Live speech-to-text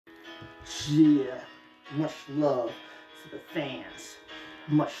Yeah, much love to the fans.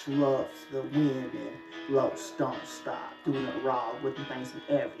 Much love to the women. LOCS don't stop. Doing it raw, whipping things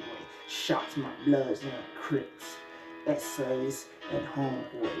in every way. Shots to my bloods and crips. Essays and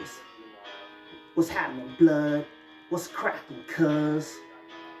homeboys. What's happening, blood? What's cracking, cuz?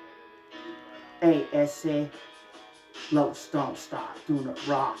 ASA. LOCS don't stop. Doing it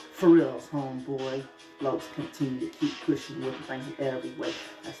raw. For reals, homeboy. LOCS continue to keep pushing with things every way.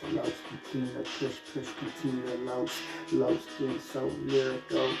 I said LOCS continue to push, continue to LOCS getting so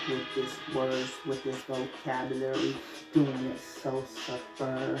lyrical with his words, with his vocabulary, doing it so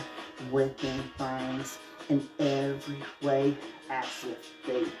super, whipping things in every way as if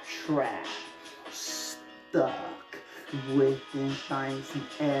they trap, stuck, whipping things in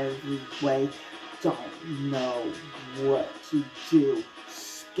every way. Don't know what to do,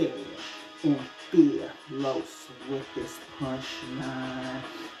 scared and fear. LOCS with this punchline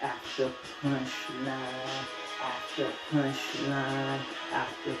after punchline after punchline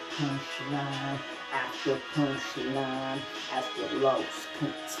after punchline after punchline as the LOCS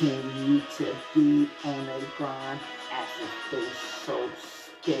continue to be on a grind as if they're so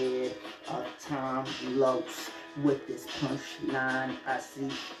scared of time. LOCS with this punchline, I see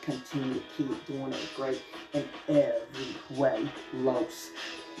continue to keep doing it great in every way. LOCS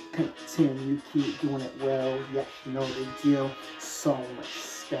continue keep doing it well. Yes, you know the deal. So much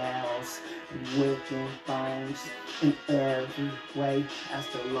styles, whipping things in every way as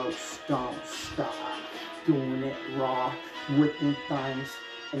the LOCS don't stop doing it raw, whipping things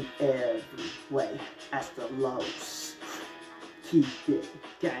in every way as the LOCS keep it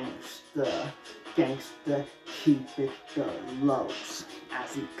gangsta. Gangsta, keep it the LOCS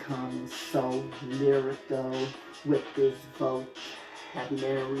as he comes so lyrical with his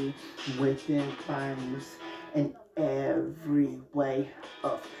vocabulary, within things in every way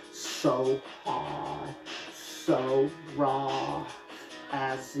of so hard, so raw,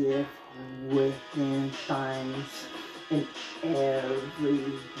 as if within things in every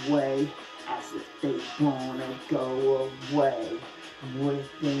way as if they wanna go away.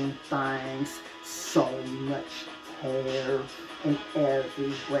 Within things, so much tear in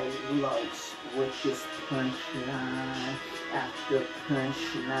every way. LOCS with this punchline after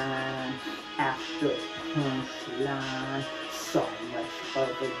punchline after punchline. So much of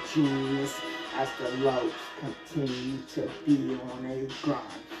a genius as the LOCS continue to be on a grind.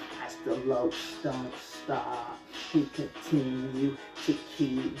 As the LOCS don't stop, he continue to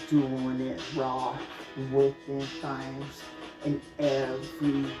keep doing it raw within things in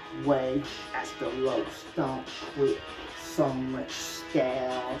every way as the LOCS don't quit. So much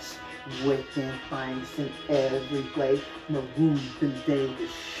styles, whipping things in every way. Maroon Ben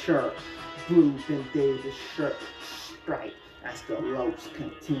Davis shirt, blue Ben Davis shirt, stripe as the LOCS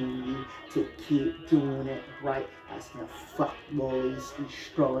continue to keep doing it right as the fuck boys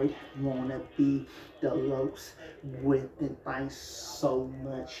destroyed wanna be the LOCS whipping things so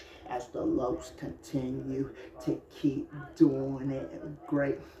much as the LOCS continue to keep doing it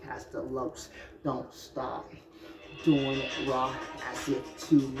great as the LOCS don't stop doing it raw as if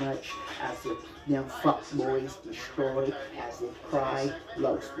too much, as if them fuck boys destroyed, as if cry.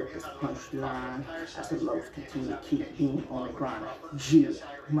 LOCS with this punchline as the LOCS continue to keep being on the grind. Yeah,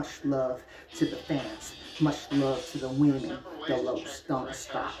 much love to the fans, much love to the women. The LOCS don't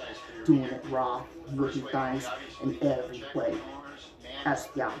stop doing it raw, looking things in every way. As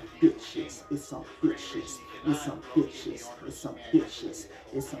y'all bitches, it's some bitches, it's some bitches, it's some bitches,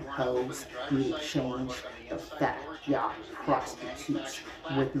 it's some hoes. Need to change the fact y'all prostitutes,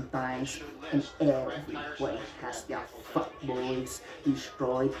 whipping things in every way. As y'all fuck boys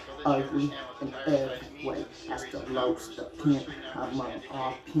destroyed, ugly in every way. As the LOCS, the pimp among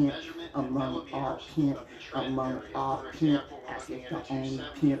all pimp, among all pimp, among all pimp. As if the only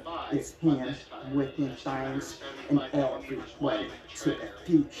pimp is him, whipping things in every way. To the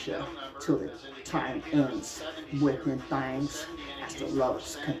future, till the time ends, whipping things as the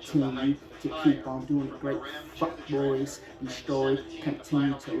LOCS continue to keep on doing great. Fuck boys destroyed,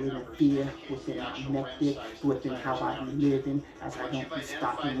 continue to live in fear within our connected, within how I be living, as I don't be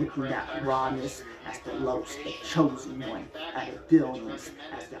stopping within that rawness as the LOCS, the chosen one, at the billions,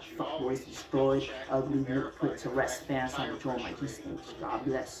 as that fuck boys destroyed, ugly look put to rest. Fans, I'm enjoying my Jesus. God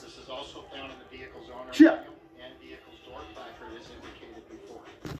bless. Check.